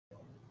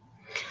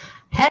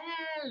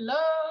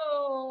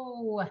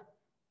Hello!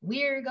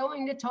 We're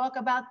going to talk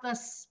about the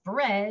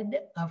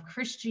spread of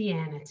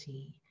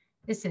Christianity.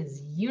 This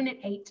is Unit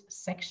 8,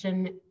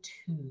 Section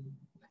 2.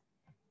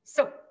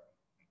 So,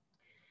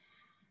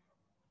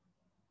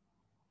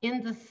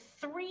 in the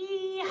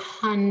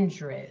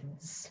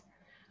 300s,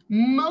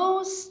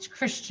 most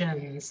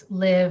Christians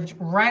lived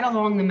right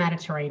along the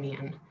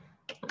Mediterranean.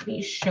 Let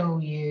me show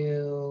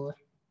you.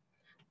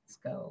 Let's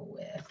go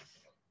with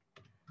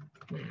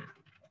map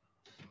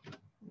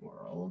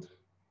world.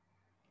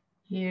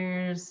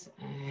 Here's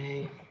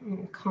a,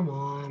 oh, come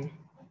on.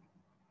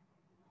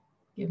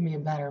 Give me a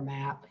better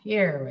map.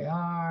 Here we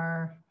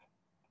are.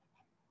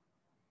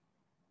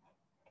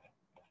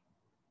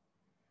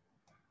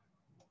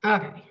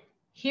 Okay,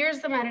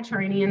 here's the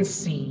Mediterranean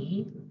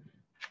Sea.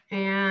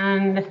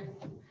 And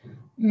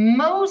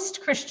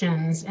most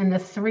Christians in the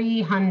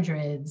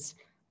 300s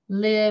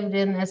lived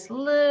in this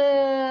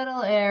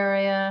little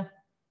area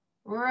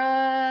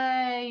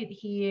right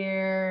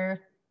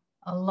here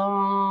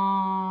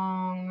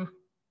along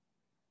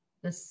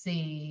the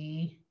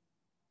sea.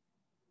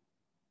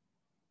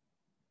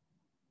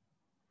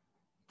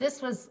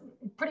 This was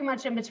pretty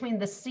much in between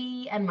the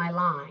sea and my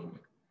line.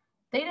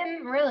 They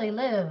didn't really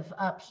live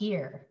up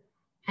here,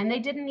 and they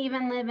didn't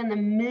even live in the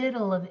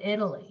middle of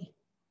Italy.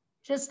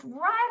 Just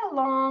right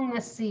along the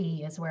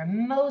sea is where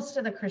most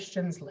of the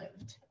Christians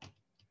lived.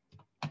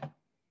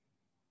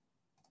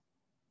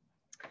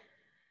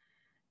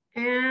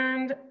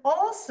 And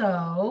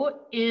also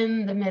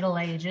in the Middle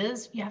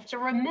Ages, you have to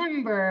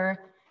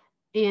remember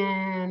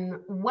in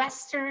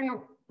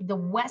the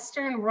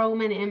Western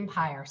Roman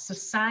Empire,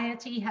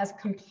 society has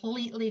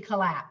completely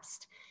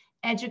collapsed.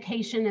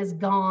 Education is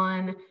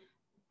gone,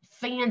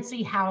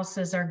 fancy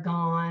houses are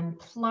gone,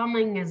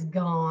 plumbing is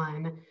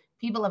gone.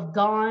 People have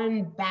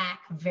gone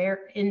back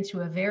into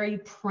a very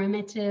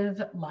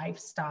primitive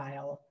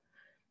lifestyle.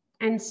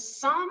 And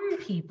some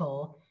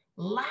people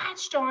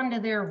latched onto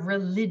their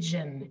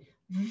religion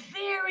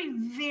very,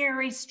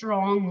 very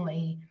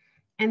strongly.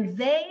 And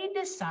they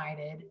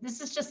decided, this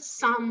is just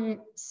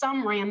some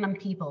random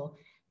people,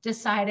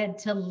 decided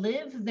to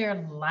live their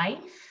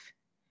life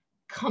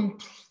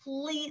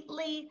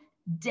completely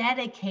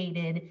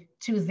dedicated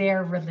to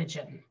their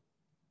religion.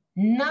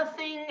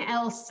 Nothing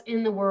else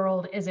in the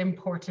world is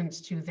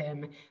important to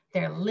them.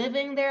 They're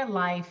living their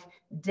life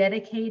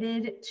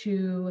dedicated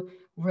to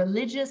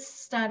religious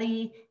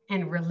study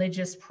and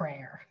religious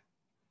prayer.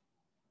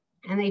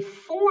 And they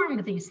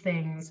formed these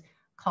things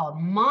called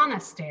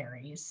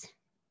monasteries.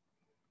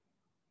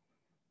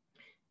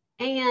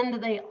 And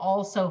they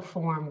also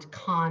formed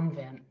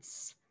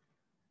convents.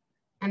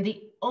 And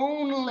the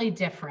only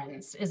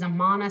difference is a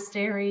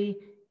monastery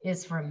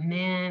is for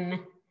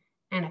men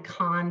and a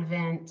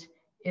convent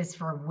is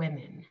for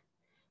women.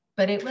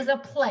 But it was a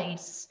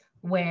place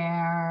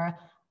where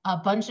a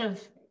bunch of,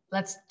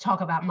 let's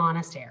talk about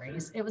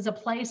monasteries. It was a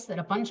place that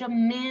a bunch of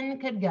men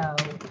could go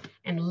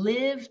and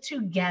live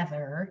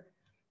together,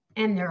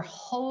 and their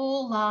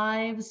whole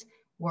lives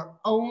were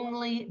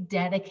only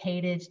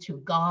dedicated to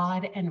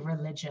God and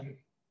religion.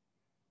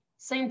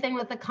 Same thing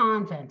with the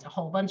convent. A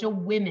whole bunch of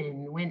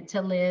women went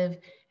to live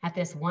at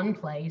this one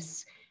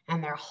place,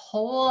 and their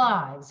whole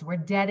lives were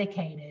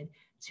dedicated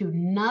to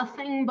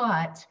nothing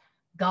but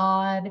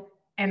God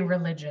and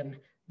religion.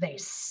 They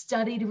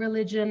studied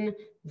religion,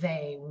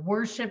 they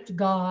worshiped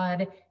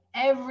God.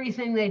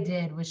 Everything they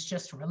did was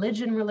just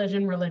religion,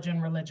 religion,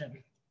 religion,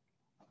 religion.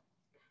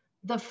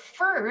 The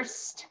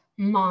first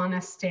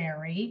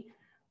monastery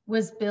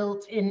was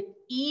built in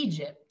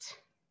Egypt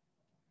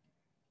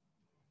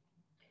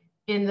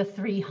in the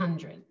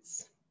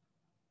 300s.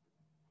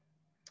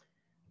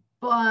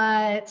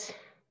 But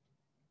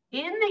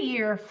in the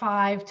year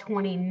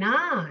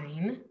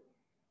 529,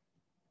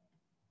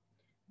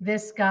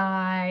 this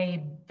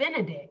guy,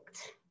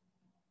 Benedict,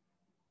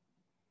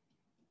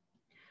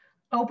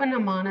 opened a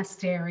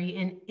monastery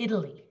in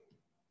Italy.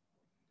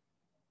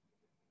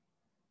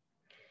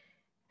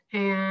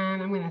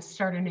 And I'm going to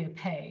start a new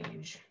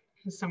page.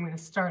 So I'm going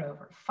to start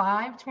over.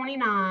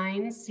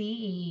 529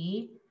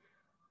 CE,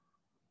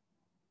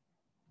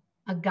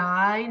 a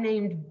guy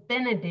named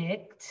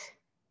Benedict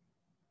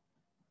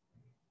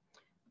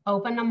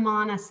opened a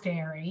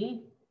monastery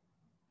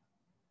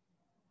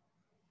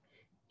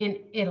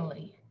in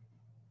Italy.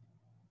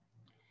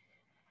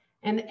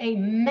 And a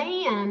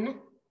man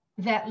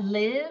that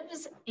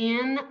lives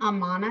in a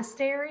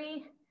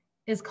monastery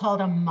is called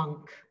a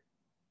monk.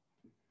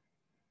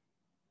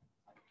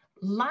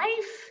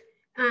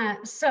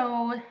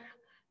 So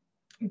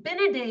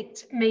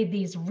Benedict made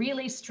these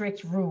really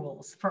strict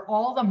rules for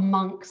all the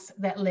monks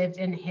that lived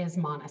in his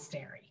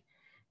monastery.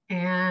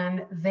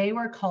 And they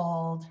were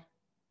called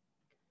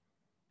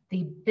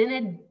the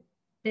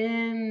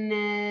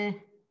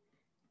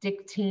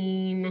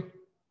Benedictine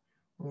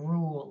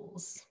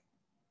rules.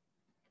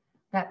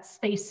 That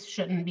space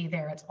shouldn't be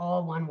there. It's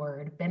all one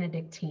word,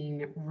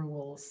 Benedictine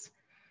rules.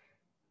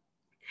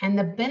 And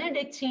the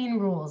Benedictine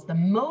rules, the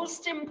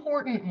most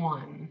important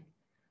one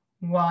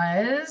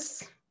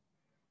was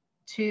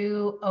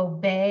to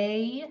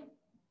obey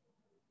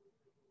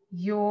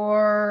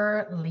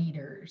your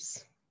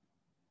leaders.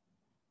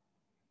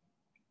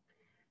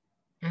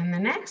 And the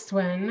next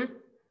one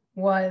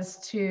was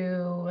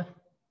to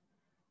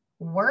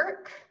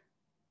work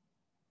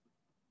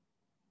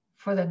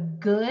for the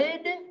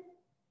good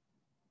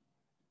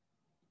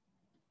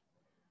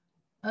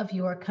of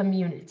your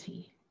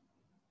community.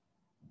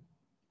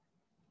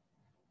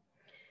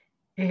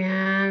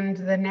 And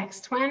the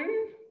next one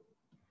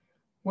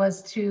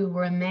was to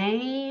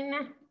remain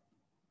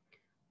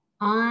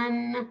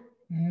unmarried,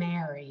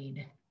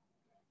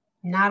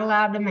 not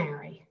allowed to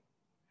marry.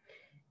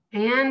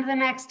 And the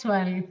next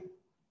one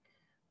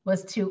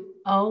was to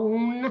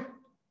own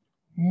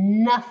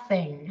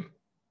nothing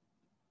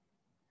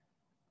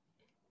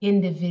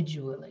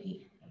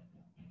individually.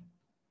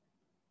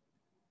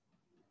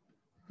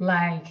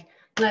 Like,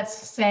 let's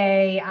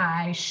say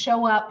I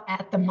show up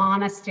at the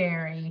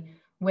monastery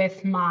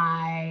with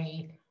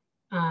my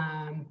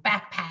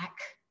backpack,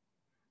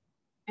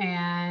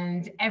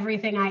 and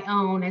everything I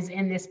own is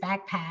in this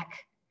backpack.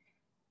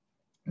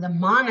 The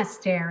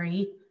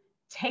monastery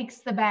takes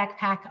the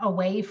backpack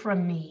away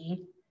from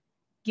me,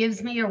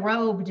 gives me a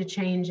robe to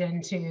change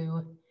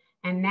into,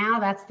 and now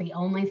that's the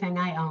only thing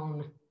I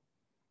own.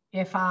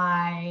 If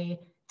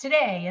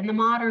today in the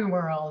modern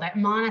world at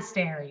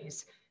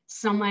monasteries,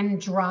 someone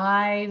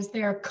drives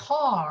their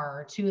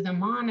car to the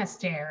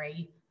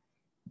monastery,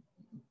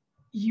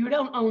 you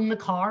don't own the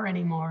car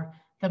anymore.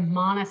 The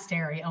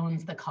monastery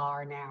owns the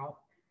car now.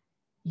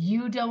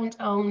 You don't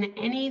own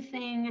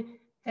anything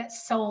that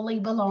solely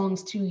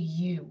belongs to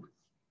you.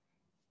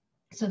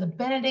 So the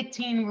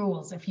Benedictine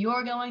rules, if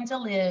you're going to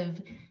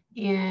live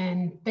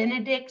in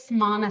Benedict's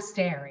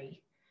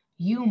monastery,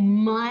 you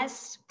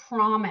must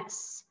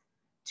promise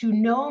to,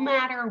 no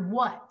matter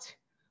what,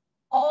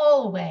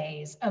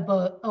 always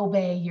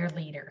obey your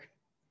leader.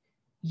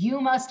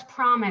 You must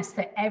promise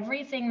that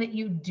everything that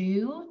you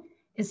do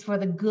is for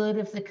the good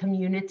of the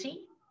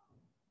community.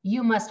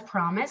 You must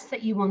promise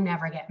that you will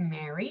never get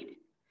married.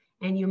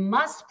 And you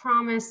must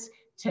promise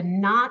to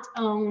not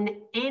own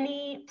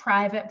any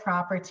private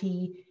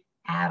property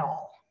at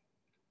all.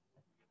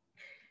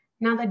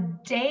 Now, the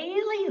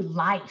daily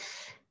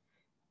life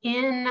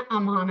in a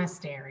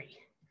monastery.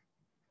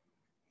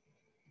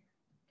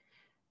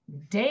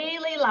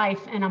 Daily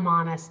life in a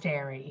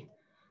monastery.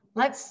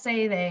 Let's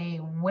say they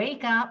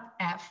wake up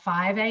at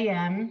 5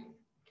 a.m.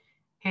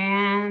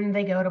 and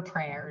they go to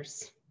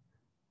prayers.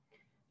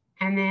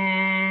 And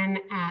then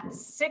at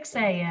 6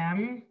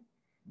 a.m.,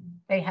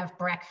 they have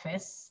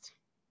breakfast.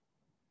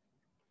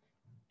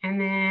 And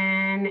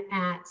then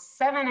at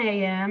 7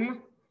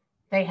 a.m.,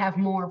 they have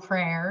more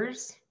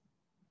prayers.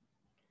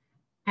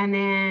 And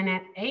then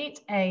at 8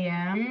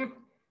 a.m.,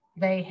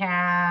 they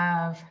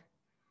have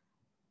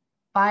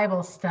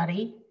Bible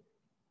study.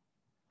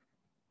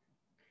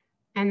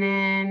 And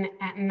then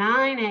at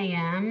 9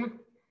 a.m.,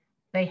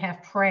 they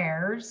have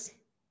prayers.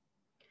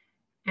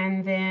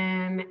 And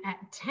then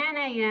at 10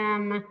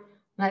 a.m.,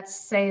 let's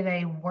say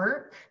they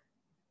work,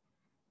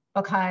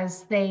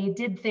 because they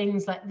did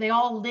things like they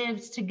all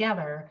lived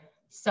together.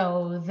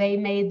 So they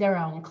made their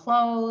own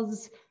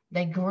clothes,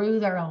 they grew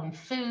their own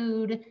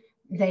food,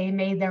 they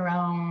made their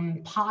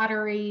own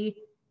pottery.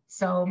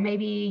 So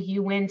maybe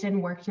you went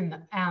and worked in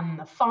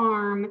the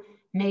farm,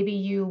 maybe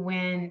you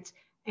went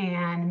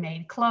and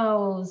made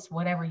clothes,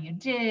 whatever you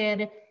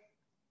did.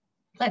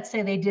 Let's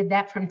say they did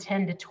that from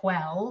 10 to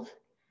 12.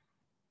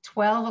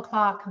 12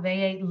 o'clock,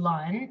 they ate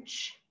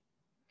lunch.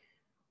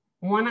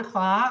 1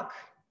 o'clock,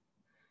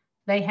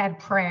 they had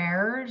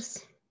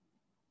prayers.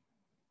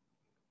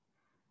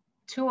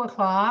 2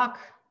 o'clock,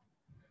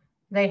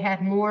 they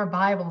had more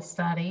Bible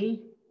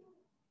study.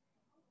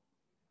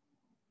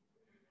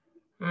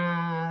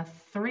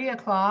 3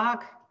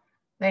 o'clock,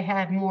 they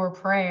had more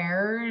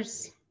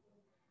prayers.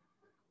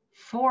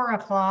 4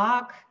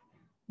 o'clock,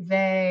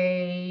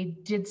 they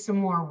did some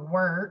more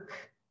work.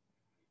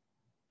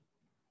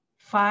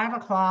 5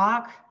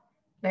 o'clock,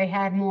 they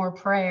had more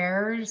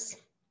prayers.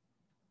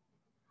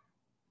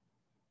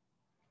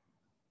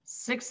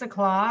 6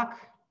 o'clock,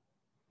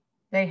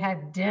 they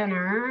had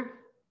dinner.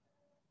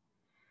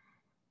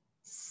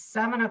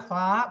 7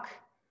 o'clock,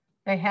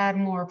 they had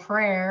more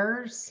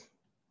prayers.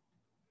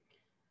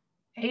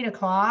 8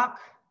 o'clock,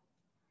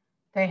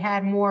 they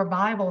had more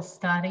Bible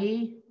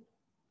study.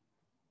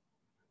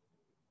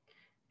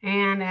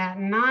 And at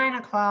 9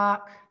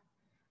 o'clock,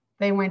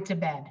 they went to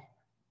bed.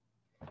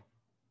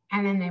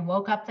 And then they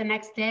woke up the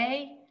next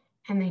day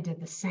and they did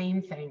the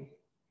same thing.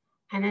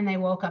 And then they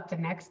woke up the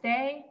next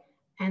day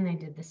and they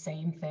did the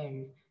same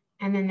thing.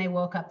 And then they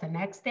woke up the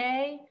next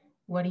day.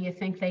 What do you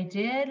think they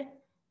did?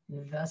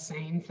 The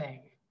same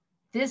thing.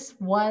 This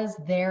was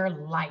their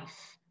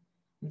life.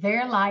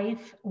 Their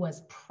life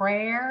was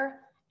prayer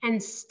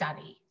and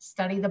study.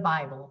 Study the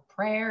Bible.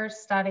 Prayer,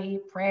 study,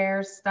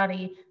 prayer,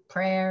 study,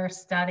 prayer,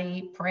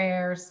 study,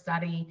 prayer,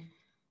 study.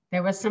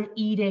 There was some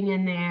eating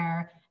in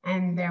there,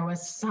 and there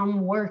was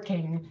some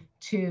working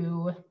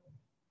to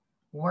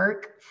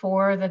work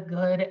for the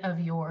good of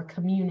your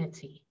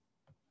community.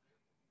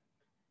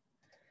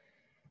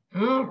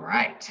 All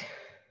right.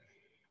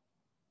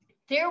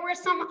 there were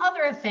some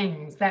other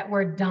things that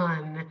were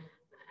done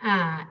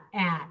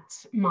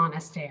at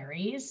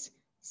monasteries.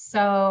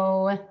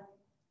 So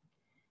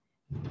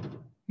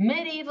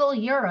medieval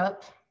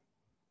Europe,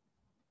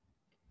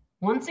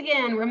 once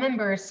again,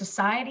 remember,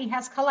 society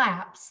has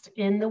collapsed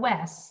in the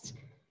West.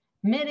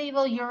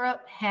 Medieval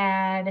Europe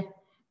had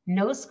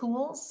no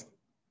schools,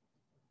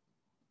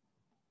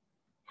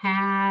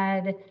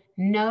 had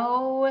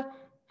no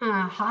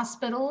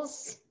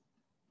hospitals,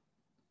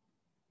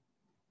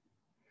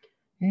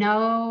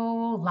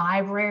 no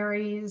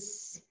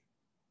libraries,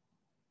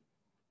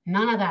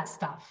 none of that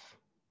stuff.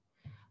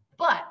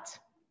 But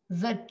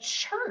the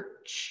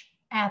church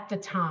at the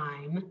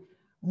time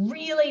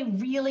really,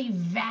 really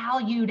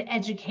valued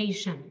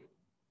education.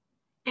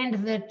 And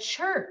the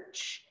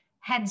church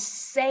had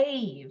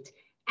saved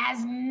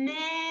as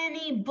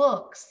many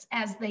books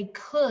as they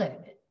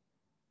could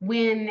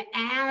when,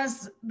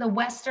 as the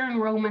Western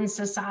Roman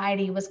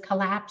society was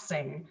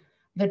collapsing,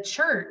 the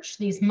church,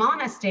 these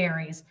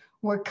monasteries,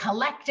 were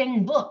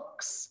collecting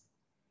books.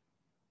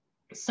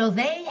 So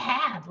they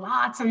had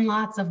lots and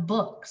lots of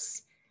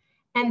books.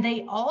 And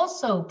they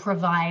also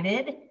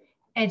provided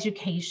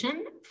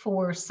education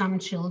for some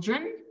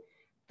children.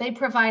 They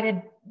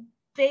provided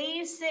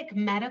basic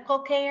medical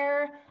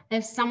care.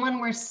 If someone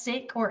were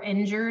sick or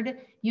injured,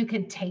 you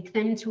could take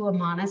them to a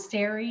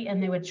monastery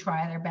and they would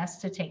try their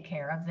best to take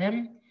care of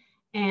them.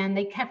 And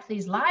they kept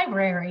these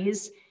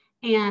libraries,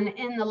 and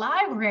in the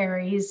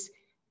libraries,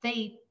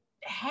 they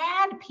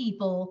had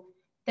people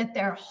that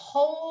their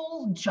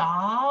whole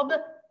job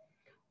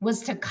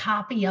was to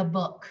copy a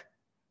book,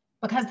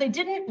 because they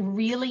didn't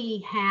really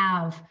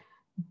have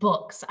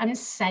books. I'm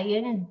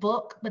saying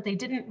book, but they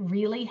didn't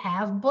really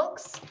have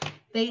books.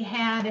 They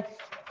had,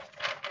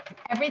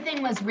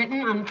 everything was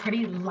written on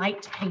pretty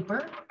light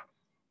paper.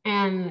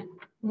 And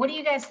what do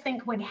you guys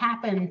think would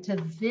happen to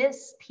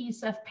this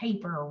piece of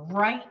paper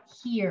right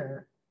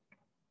here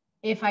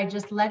if I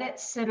just let it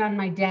sit on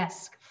my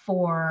desk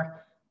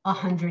for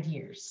 100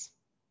 years?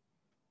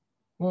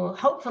 Well,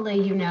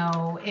 hopefully, you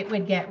know, it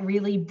would get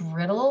really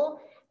brittle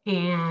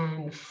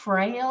and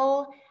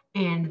frail,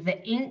 and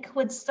the ink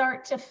would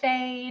start to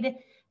fade.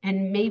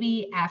 And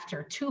maybe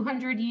after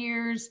 200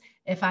 years,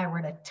 if I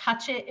were to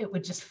touch it, it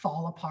would just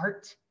fall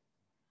apart.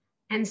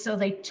 And so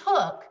they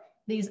took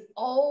these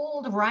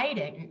old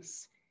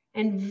writings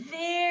and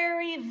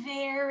very,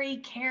 very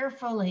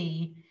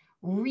carefully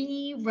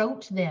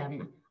rewrote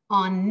them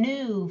on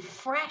new,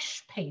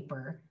 fresh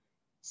paper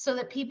so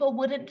that people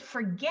wouldn't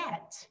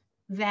forget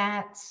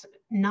that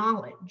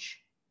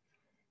knowledge.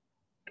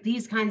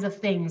 These kinds of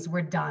things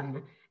were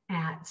done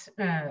at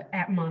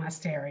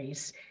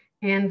monasteries.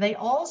 And they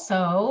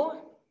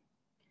also,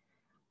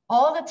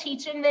 all the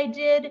teaching they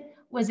did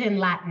was in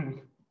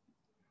Latin.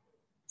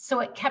 So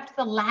it kept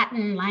the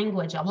Latin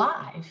language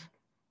alive,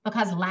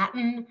 because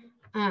Latin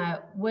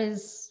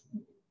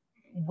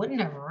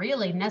wouldn't have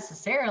really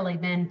necessarily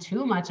been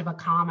too much of a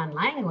common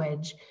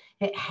language.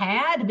 It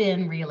had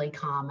been really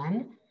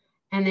common,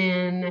 and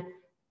then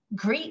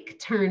Greek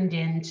turned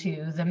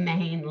into the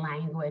main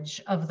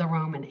language of the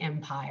Roman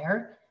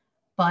Empire,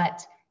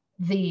 but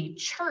the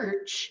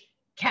church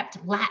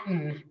kept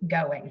Latin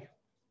going.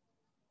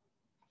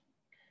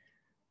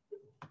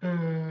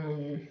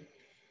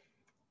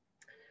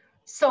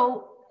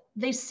 So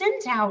they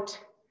sent out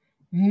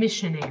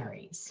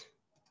missionaries.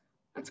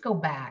 Let's go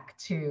back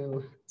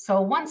to,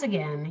 so once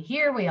again,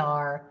 here we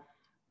are.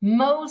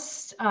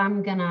 Most,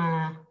 I'm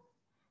gonna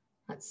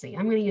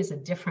use a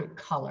different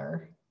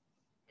color.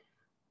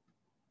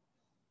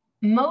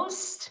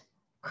 Most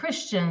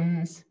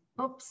Christians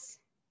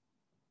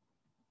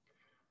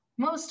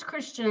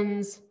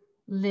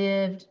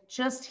lived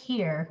just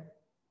here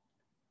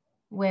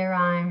where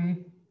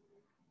I'm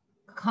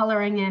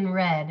coloring in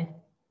red.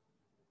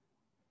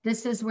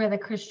 This is where the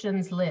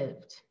Christians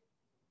lived.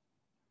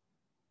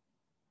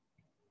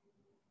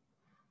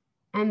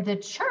 And the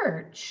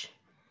church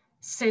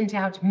sent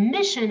out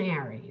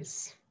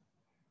missionaries.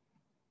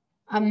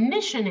 A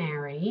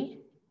missionary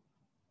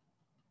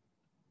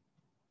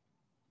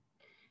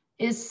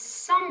is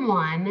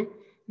someone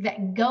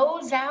that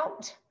goes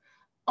out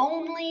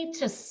only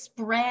to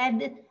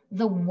spread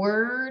the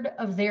word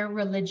of their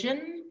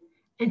religion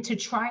and to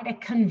try to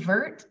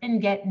convert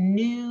and get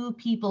new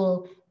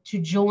people to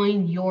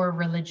join your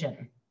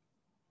religion.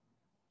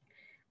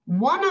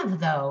 One of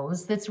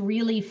those that's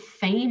really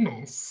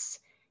famous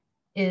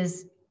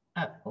is,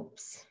 I've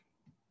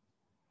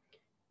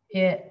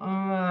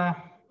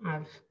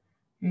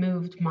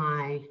moved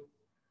my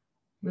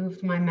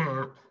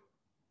map.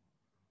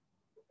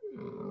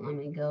 Let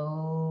me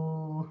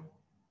go.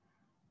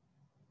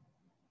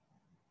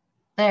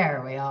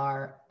 There we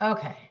are.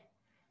 Okay.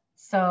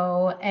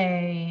 So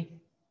a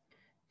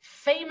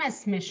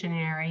famous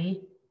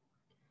missionary,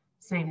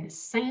 his name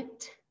is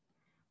Saint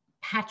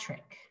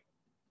Patrick.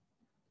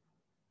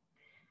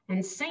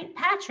 And Saint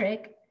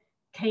Patrick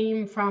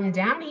came from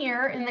down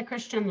here in the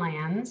Christian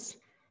lands,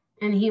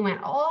 and he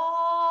went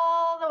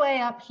all the way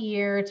up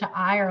here to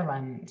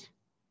Ireland.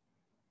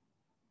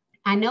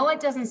 I know it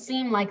doesn't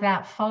seem like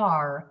that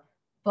far,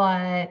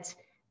 But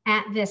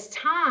at this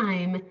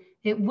time,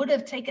 it would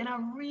have taken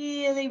a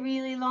really,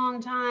 really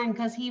long time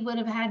because he would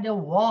have had to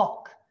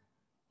walk.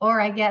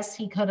 Or I guess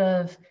he could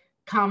have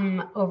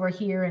come over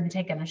here and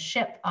taken a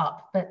ship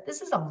up. But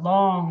this is a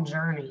long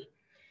journey.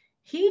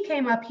 He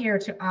came up here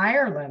to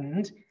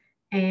Ireland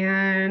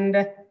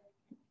and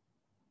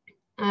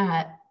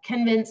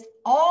convinced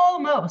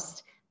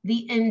almost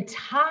the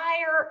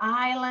entire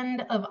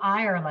island of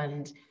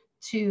Ireland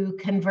to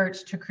convert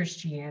to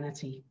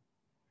Christianity.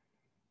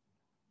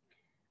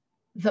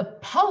 The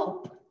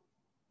Pope,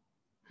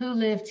 who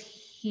lived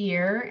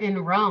here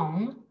in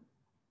Rome,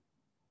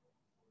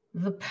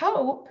 the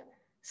Pope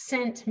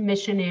sent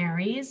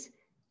missionaries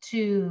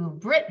to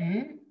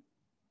Britain,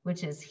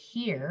 which is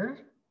here,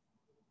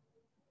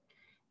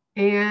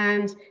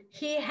 and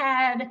he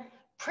had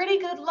pretty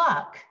good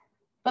luck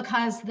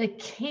because the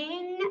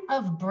King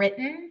of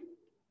Britain,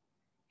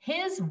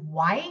 his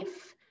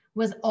wife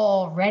was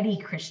already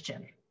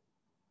Christian.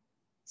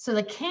 So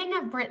the King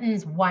of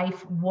Britain's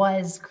wife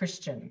was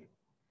Christian.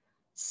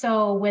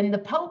 So when the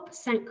Pope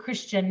sent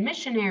Christian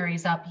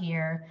missionaries up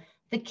here,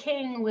 the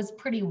king was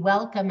pretty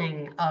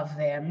welcoming of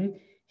them.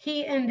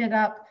 He ended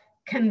up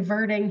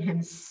converting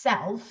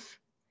himself.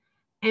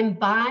 And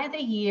by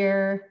the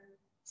year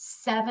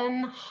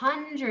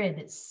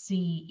 700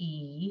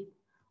 CE,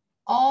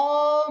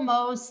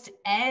 almost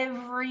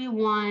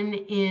everyone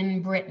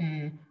in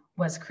Britain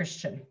was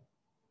Christian.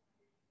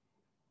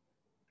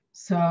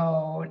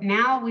 So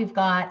now we've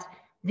got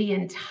the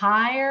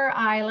entire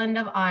island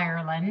of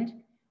Ireland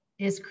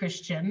is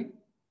Christian.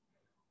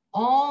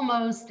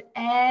 Almost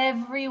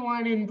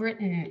everyone in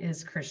Britain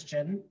is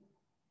Christian.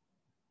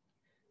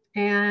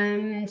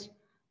 And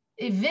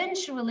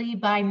eventually,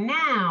 by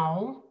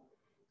now,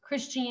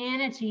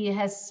 Christianity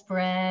has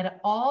spread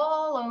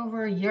all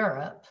over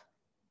Europe,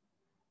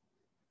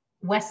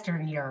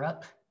 Western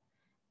Europe,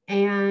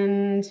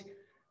 and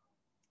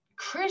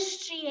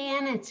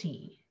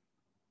Christianity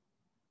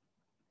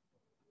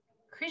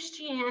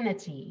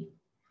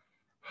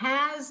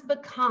has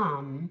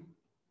become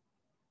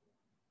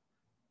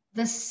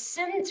the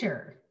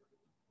center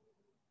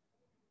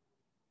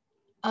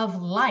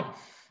of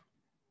life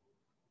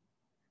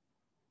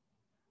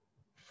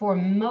for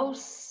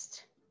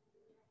most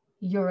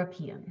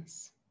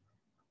Europeans.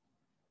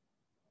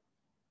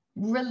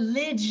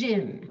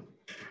 Religion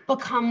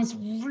becomes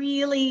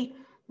really,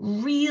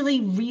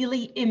 really,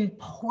 really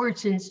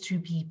important to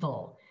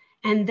people.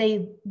 And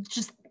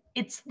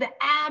it's the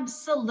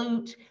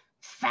absolute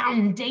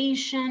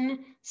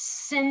foundation,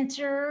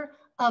 center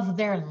of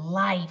their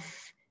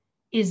life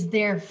is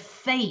their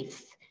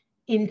faith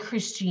in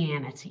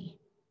Christianity.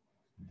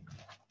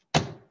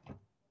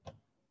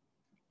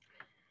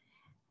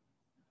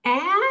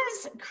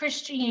 As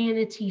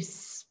Christianity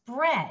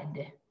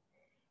spread,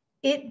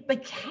 it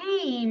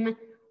became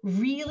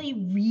really,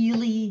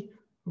 really,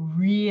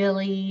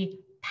 really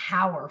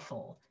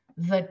powerful.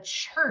 The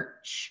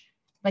church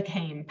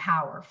became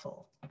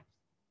powerful.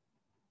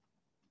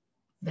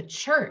 The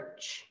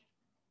church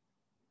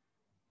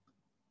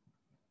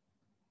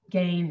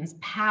gains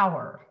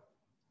power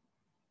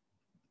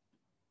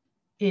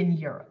in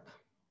Europe.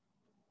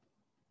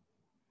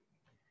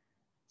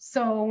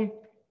 So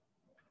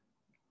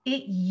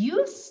it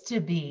used to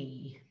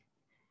be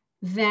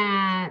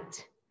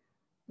that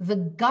the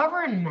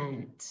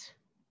government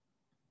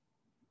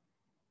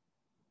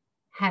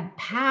had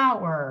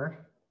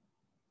power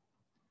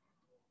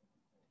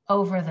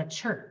over the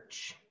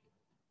church.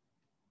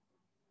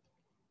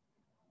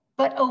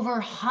 But over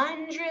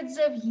hundreds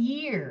of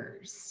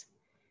years,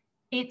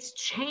 it's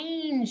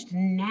changed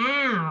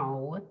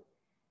now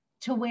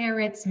to where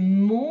it's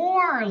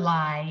more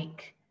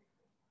like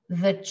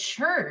the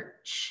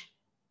church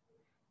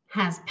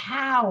has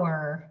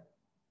power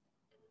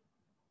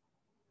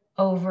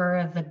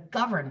over the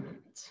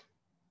government.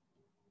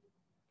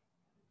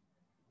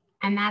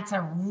 And that's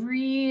a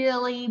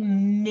really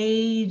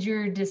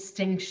major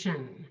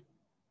distinction,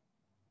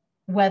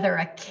 whether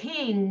a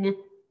king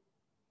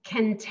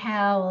can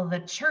tell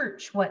the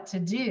church what to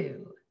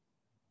do,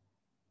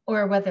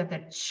 or whether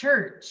the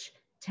church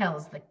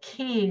tells the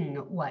king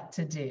what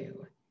to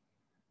do.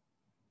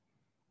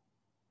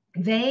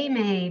 They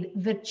made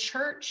the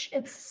church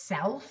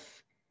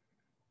itself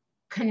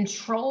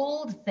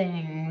controlled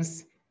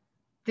things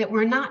that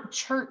were not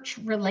church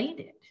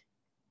related,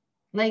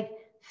 like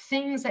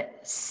things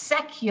that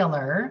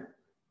secular,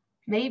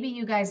 maybe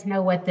you guys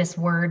know what this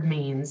word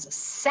means.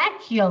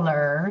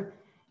 Secular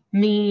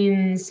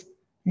means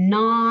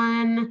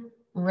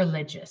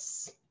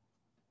non-religious.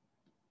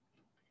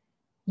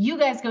 You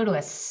guys go to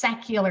a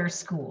secular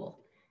school.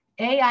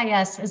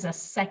 AIS is a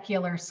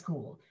secular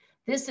school.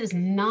 This is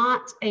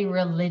not a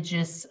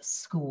religious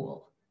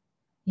school.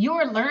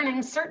 You're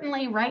learning,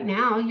 certainly right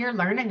now, you're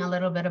learning a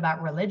little bit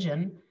about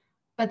religion,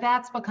 but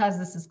that's because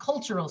this is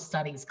cultural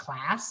studies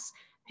class,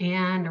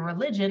 and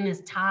religion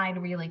is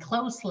tied really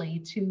closely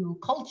to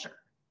culture.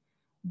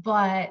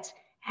 But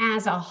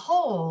as a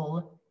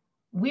whole,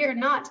 we're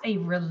not a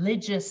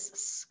religious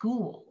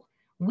school.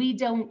 We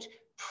don't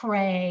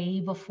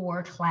pray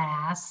before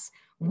class.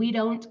 We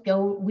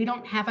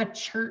don't have a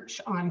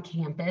church on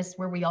campus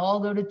where we all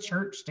go to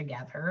church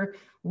together.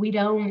 We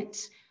don't,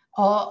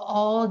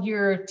 all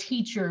your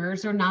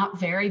teachers are not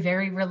very,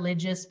 very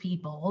religious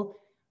people.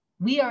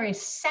 We are a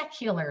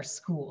secular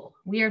school.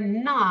 We are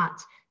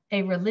not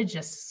a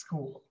religious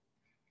school.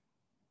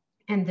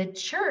 And the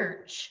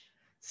church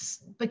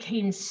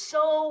became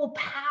so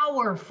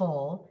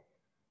powerful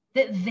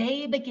that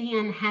they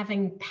began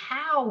having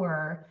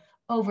power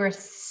over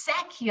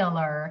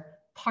secular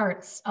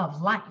parts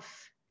of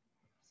life.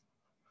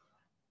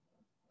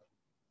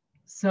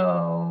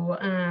 So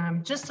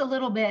just a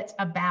little bit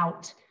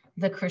about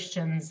the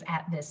Christians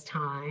at this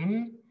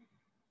time.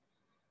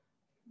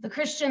 The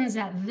Christians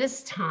at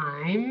this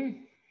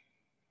time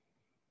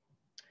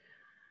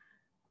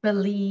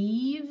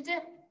believed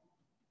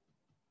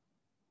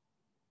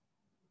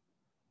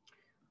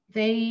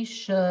they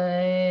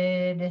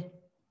should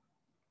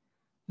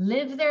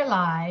live their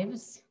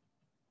lives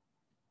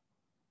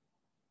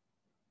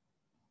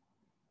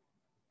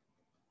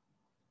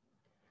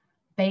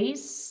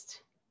based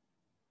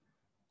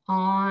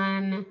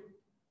on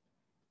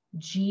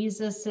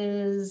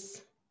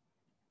Jesus's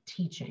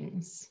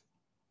teachings.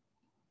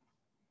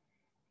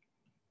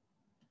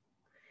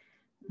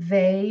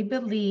 They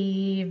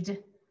believed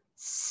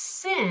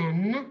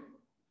sin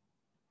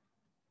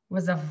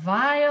was a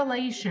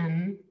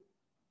violation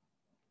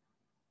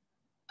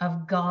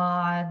of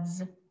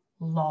God's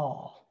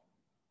law.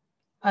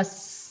 A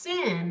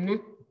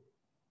sin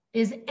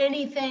is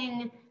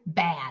anything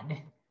bad.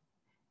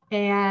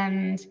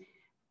 And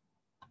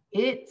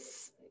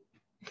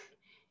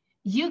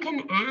you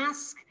can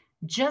ask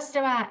just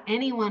about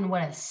anyone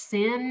what a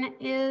sin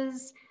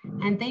is,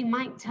 and they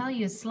might tell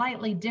you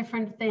slightly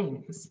different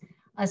things.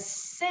 A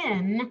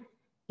sin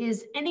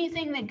is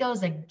anything that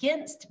goes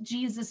against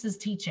Jesus's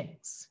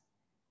teachings.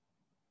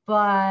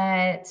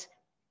 But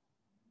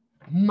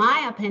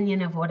my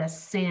opinion of what a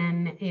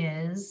sin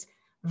is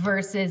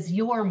versus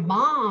your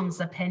mom's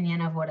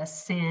opinion of what a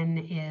sin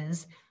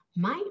is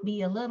might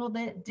be a little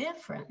bit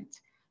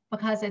different,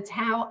 because it's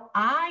how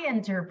I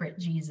interpret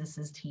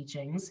Jesus's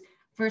teachings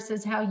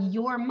versus how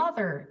your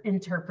mother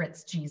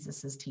interprets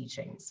Jesus's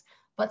teachings.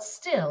 But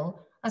still,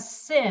 a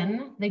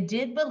sin, they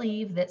did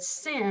believe that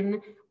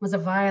sin was a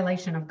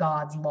violation of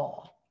God's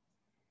law.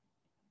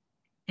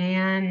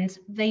 And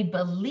they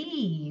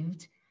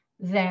believed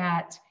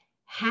that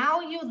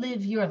how you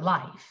live your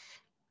life,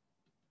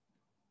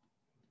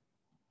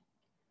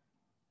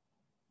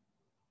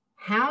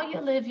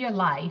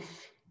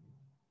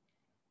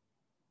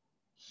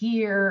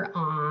 here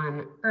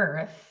on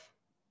earth,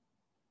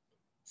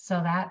 so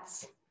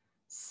that's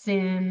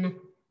sin,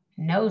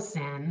 no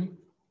sin,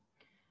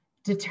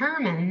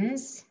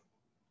 determines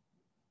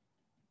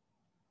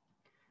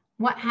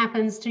what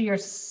happens to your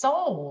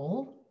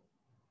soul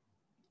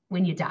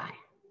when you die.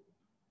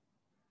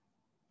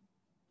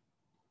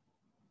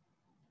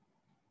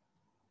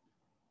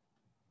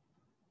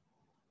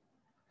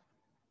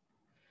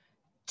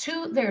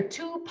 There are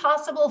two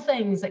possible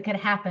things that could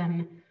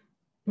happen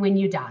when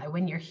you die,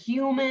 when your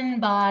human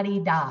body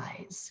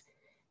dies.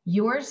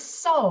 Your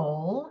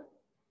soul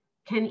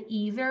can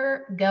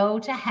either go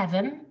to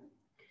heaven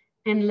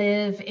and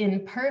live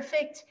in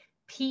perfect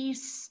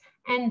peace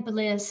and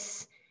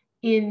bliss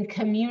in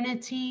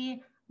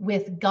community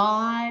with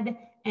God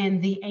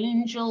and the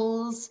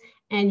angels,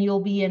 and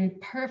you'll be in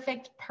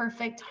perfect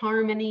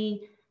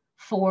harmony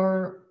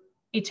for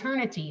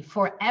eternity,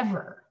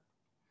 forever.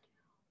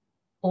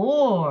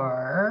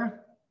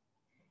 Or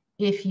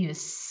if you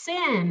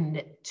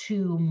sinned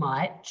too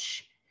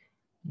much,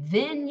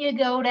 then you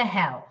go to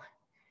hell.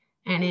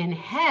 And in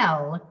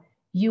hell,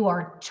 you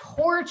are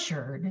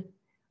tortured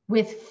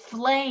with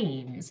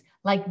flames,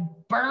 like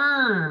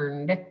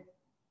burned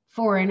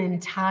for an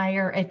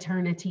entire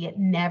eternity. It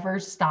never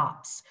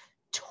stops.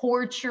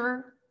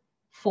 Torture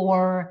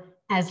for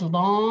as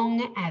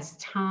long as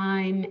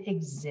time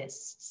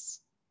exists.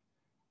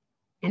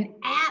 And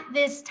at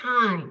this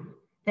time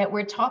that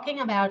we're talking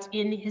about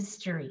in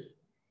history,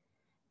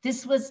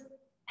 this was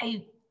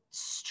a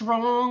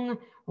strong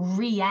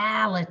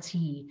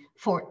reality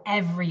for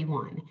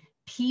everyone.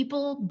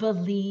 People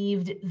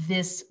believed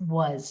this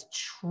was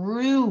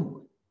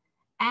true,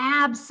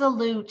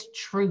 absolute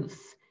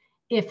truth.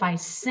 If I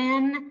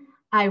sin,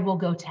 I will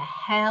go to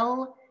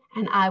hell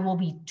and I will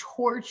be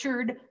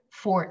tortured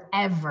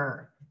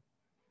forever.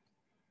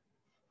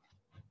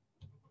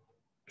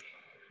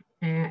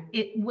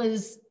 It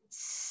was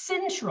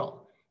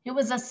central. It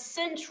was a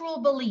central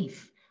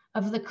belief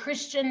of the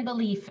Christian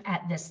belief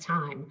at this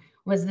time,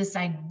 was this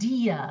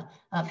idea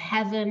of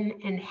heaven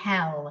and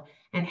hell,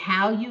 and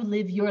how you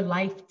live your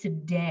life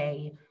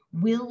today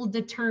will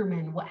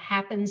determine what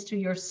happens to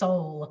your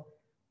soul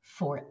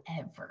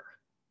forever.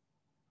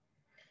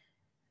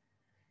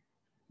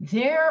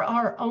 There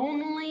are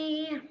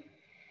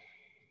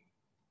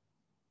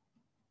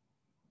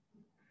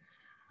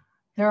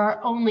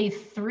only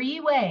three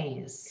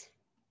ways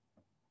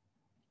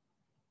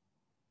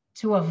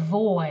to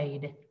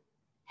avoid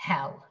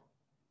hell.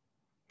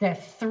 There are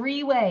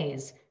three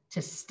ways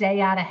to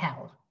stay out of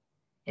hell.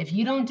 If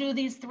you don't do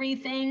these 3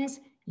 things,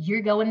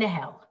 you're going to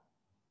hell.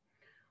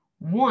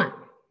 1,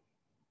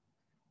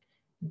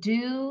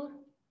 do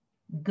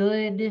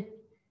good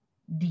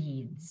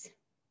deeds.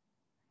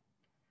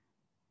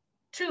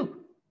 2,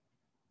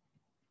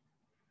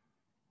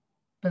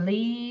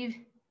 believe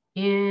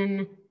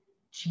in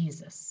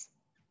Jesus.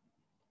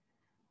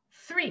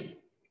 3,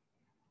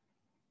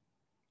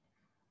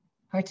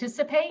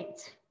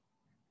 participate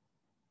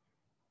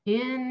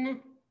in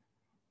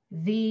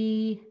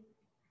the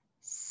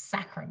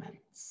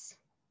sacraments.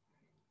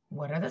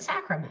 What are the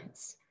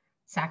sacraments?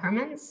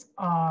 Sacraments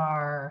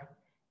are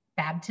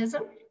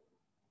baptism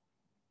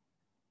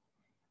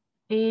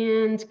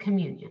and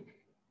communion.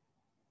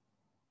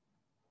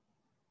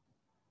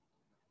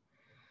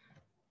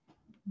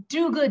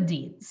 Do good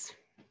deeds.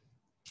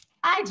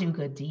 I do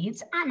good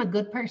deeds. I'm a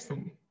good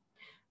person.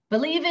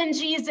 Believe in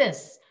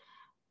Jesus.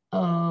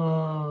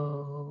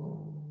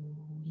 Oh,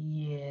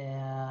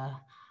 yeah.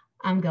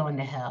 I'm going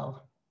to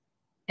hell.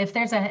 If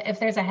there's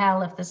a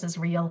hell, if this is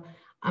real,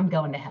 I'm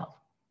going to hell.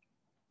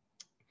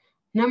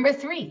 Number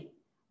 3,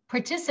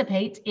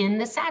 participate in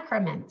the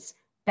sacraments,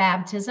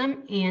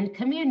 baptism and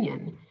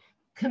communion.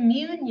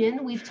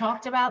 Communion, we've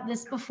talked about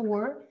this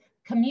before.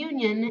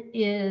 Communion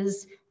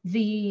is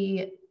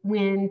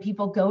when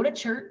people go to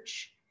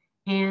church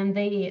and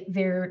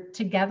they're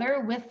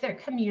together with their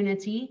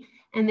community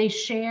and they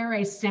share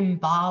a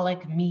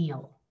symbolic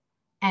meal.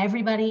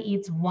 Everybody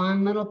eats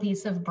one little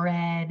piece of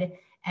bread.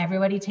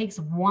 Everybody takes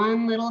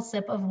one little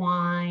sip of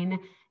wine.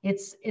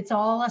 It's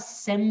all a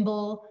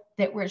symbol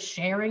that we're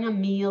sharing a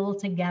meal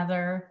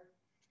together.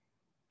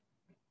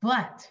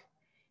 But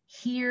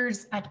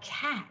here's a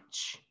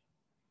catch.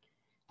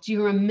 Do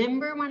you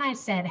remember when I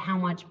said how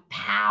much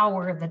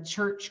power the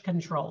church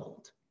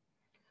controlled?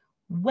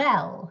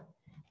 Well,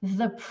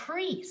 the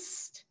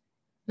priest,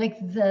 like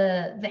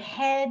the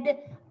head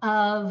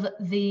of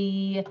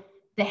the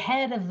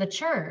head of the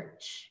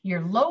church,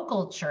 your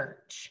local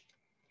church,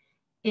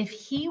 if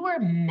he were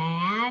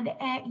mad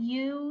at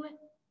you,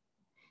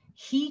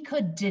 he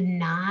could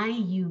deny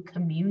you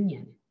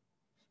communion.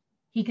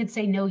 He could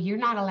say, no, you're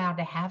not allowed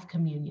to have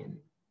communion.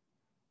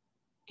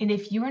 And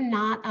if you're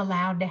not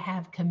allowed to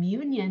have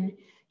communion,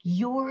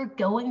 you're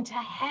going to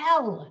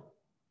hell.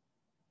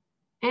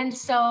 And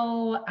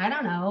so, I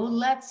don't know,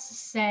 let's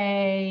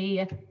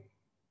say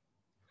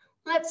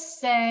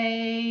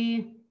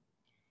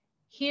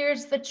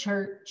here's the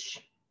church,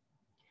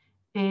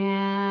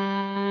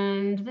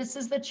 and this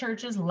is the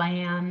church's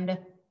land.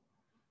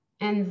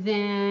 And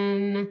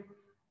then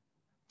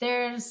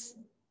there's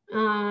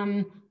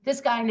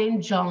this guy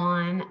named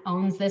John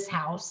owns this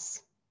house,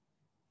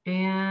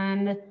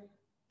 and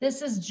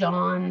this is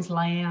John's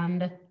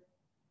land.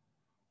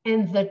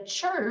 And the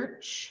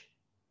church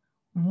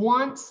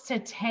wants to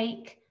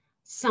take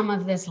some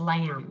of this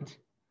land.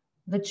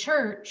 The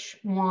church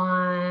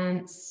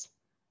wants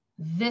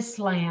this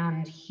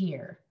land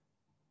here.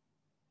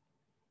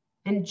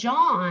 And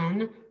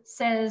John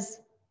says,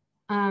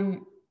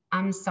 I'm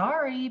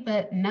sorry,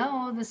 but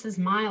no, this is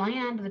my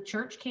land. The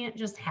church can't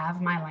just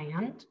have my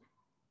land.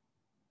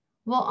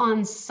 Well,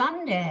 on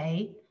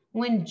Sunday,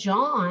 when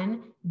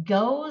John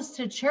goes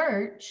to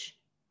church,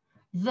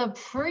 the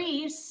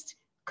priest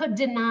could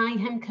deny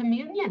him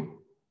communion.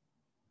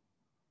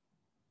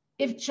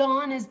 If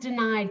John is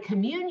denied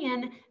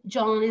communion,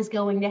 John is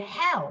going to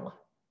hell.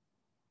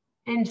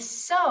 And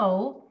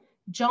so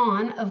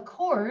John, of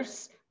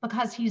course,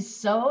 because he's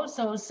so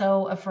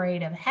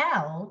afraid of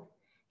hell,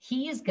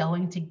 he is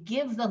going to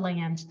give the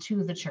land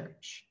to the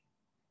church.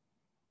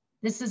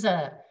 This is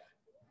a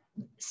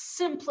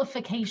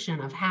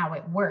simplification of how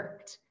it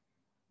worked.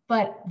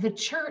 But the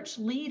church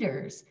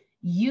leaders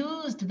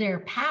used their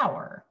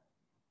power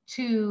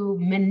to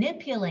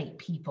manipulate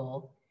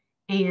people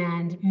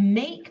and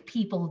make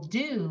people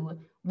do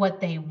what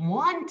they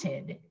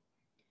wanted,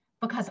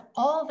 because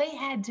all they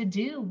had to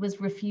do was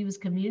refuse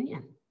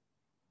communion.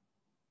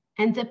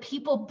 And the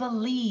people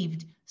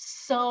believed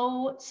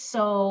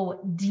so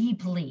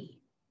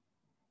deeply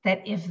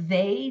that if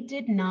they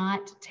did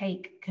not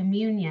take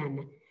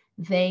communion,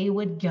 they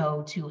would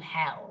go to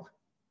hell.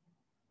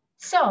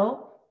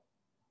 So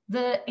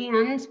the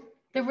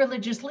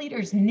religious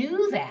leaders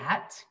knew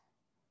that,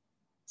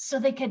 so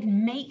they could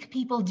make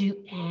people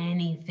do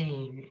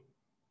anything.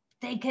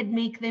 They could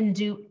make them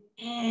do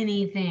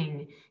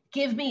anything.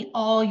 Give me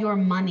all your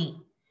money.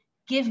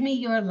 Give me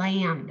your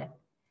land.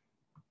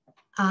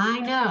 I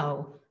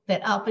know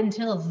that up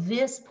until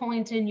this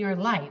point in your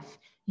life,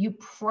 you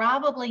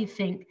probably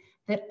think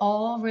that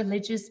all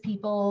religious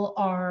people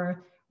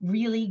are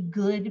really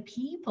good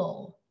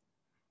people.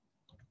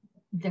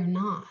 They're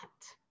not.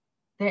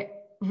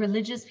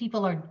 Religious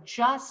people are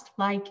just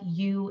like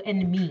you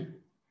and me.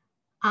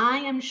 I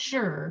am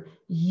sure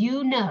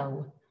you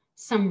know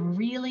some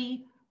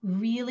really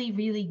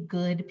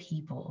good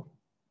people.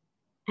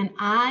 And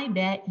I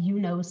bet you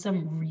know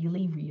some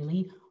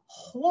really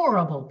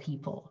horrible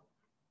people.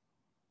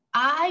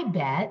 I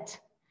bet,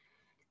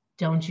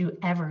 don't you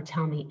ever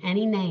tell me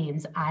any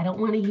names, I don't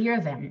want to hear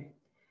them,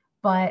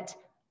 but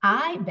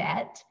I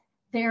bet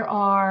There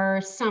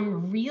are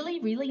some really,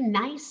 really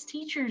nice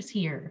teachers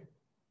here.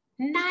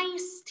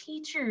 Nice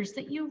teachers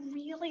that you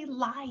really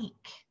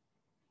like.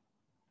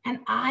 And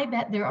I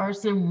bet there are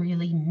some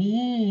really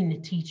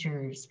mean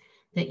teachers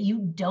that you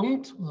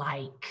don't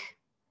like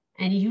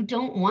and you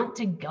don't want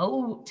to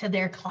go to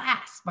their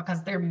class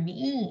because they're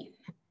mean.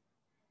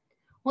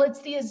 Well,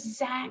 it's the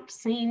exact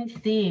same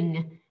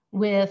thing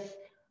with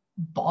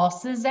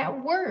bosses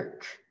at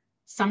work.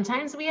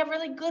 Sometimes we have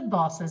really good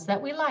bosses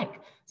that we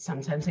like.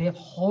 Sometimes we have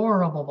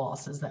horrible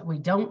bosses that we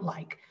don't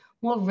like.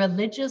 Well,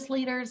 religious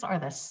leaders are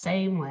the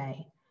same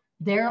way.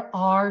 There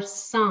are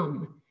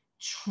some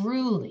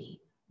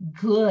truly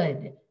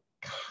good,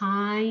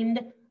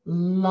 kind,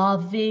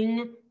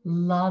 loving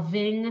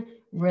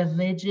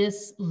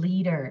religious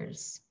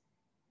leaders.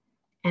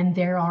 And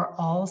there are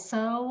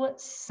also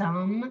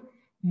some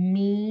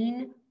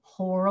mean,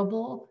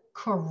 horrible,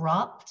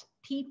 corrupt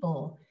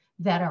people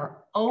that are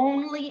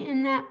only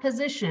in that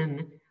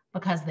position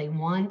because they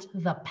want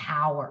the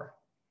power.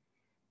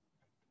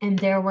 And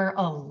there were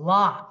a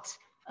lot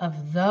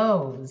of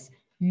those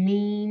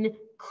mean,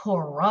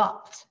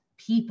 corrupt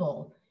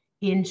people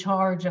in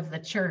charge of the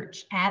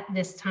church at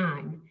this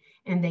time.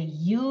 And they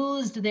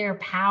used their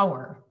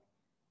power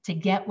to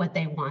get what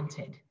they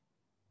wanted.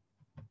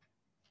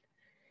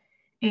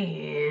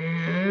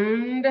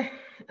 And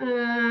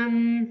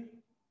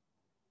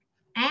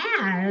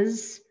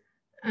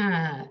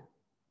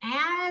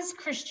as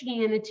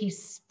Christianity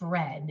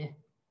spread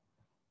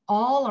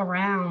all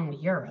around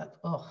Europe,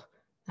 oh,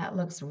 that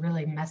looks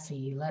really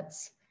messy.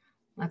 Let's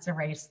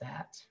erase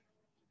that.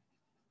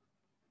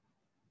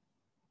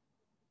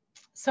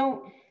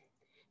 So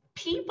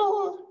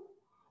people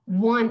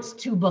want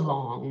to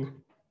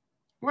belong,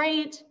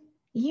 right?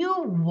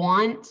 You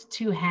want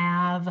to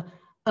have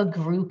a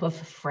group of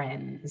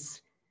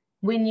friends.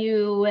 When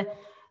you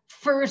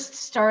first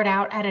start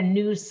out at a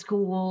new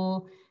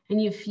school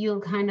and you feel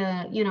kind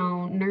of,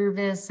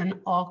 nervous and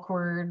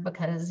awkward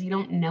because you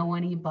don't know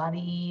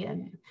anybody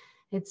and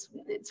it's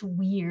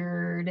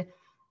weird.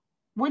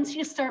 Once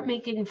you start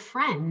making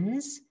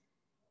friends,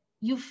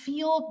 you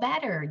feel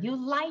better. You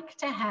like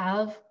to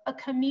have a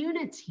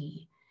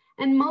community.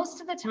 And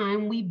most of the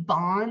time we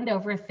bond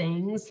over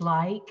things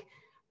like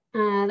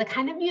the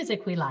kind of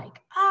music we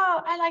like.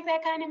 Oh, I like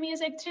that kind of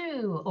music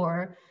too.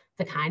 Or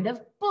the kind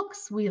of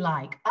books we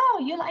like.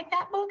 Oh, you like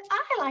that book?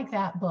 I like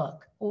that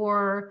book.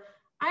 Or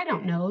I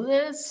don't know,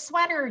 the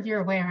sweater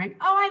you're wearing.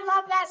 Oh, I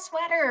love that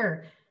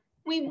sweater.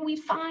 We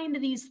find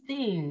these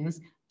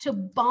things to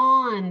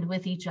bond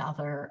with each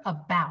other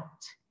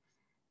about.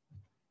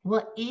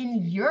 Well,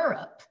 in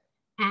Europe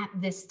at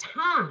this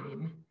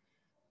time,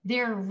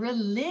 their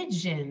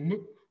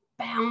religion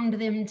bound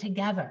them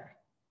together.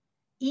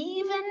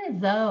 Even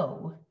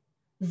though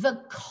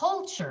the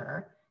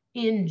culture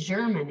in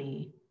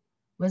Germany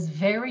was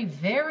very,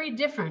 very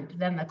different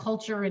than the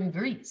culture in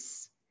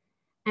Greece,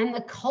 and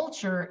the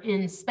culture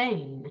in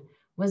Spain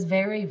was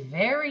very,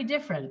 very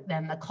different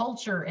than the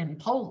culture in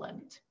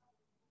Poland,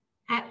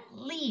 at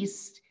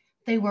least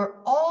they were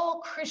all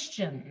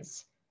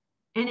Christians,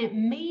 and it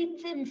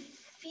made them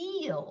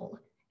feel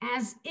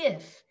as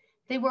if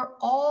they were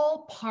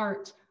all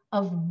part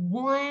of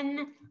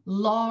one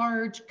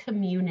large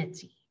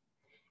community.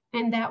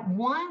 And that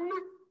one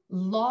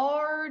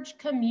large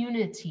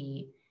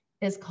community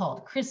is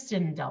called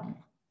Christendom.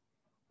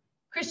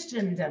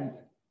 Christendom.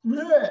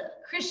 Ugh.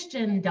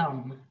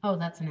 Christendom. Oh,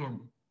 that's an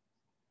M.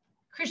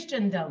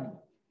 Christendom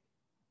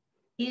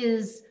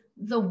is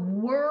the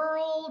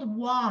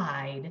worldwide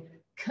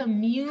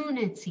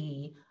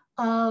community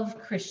of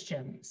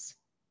Christians.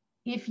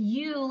 If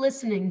you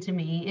listening to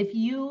me, if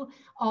you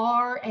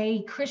are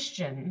a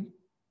Christian,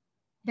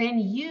 then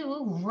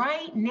you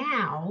right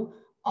now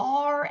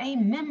are a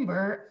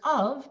member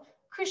of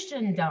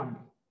Christendom.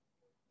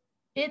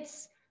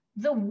 It's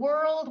the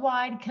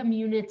worldwide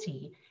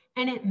community,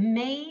 and it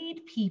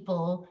made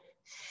people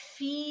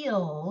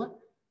feel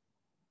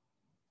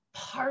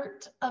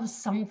part of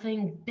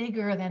something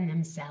bigger than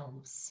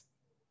themselves.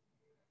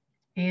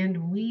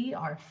 And we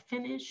are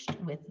finished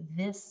with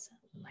this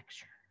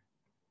lecture.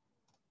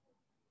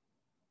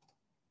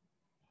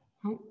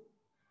 Oh,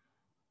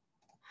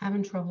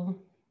 having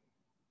trouble.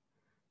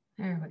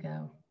 There we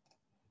go.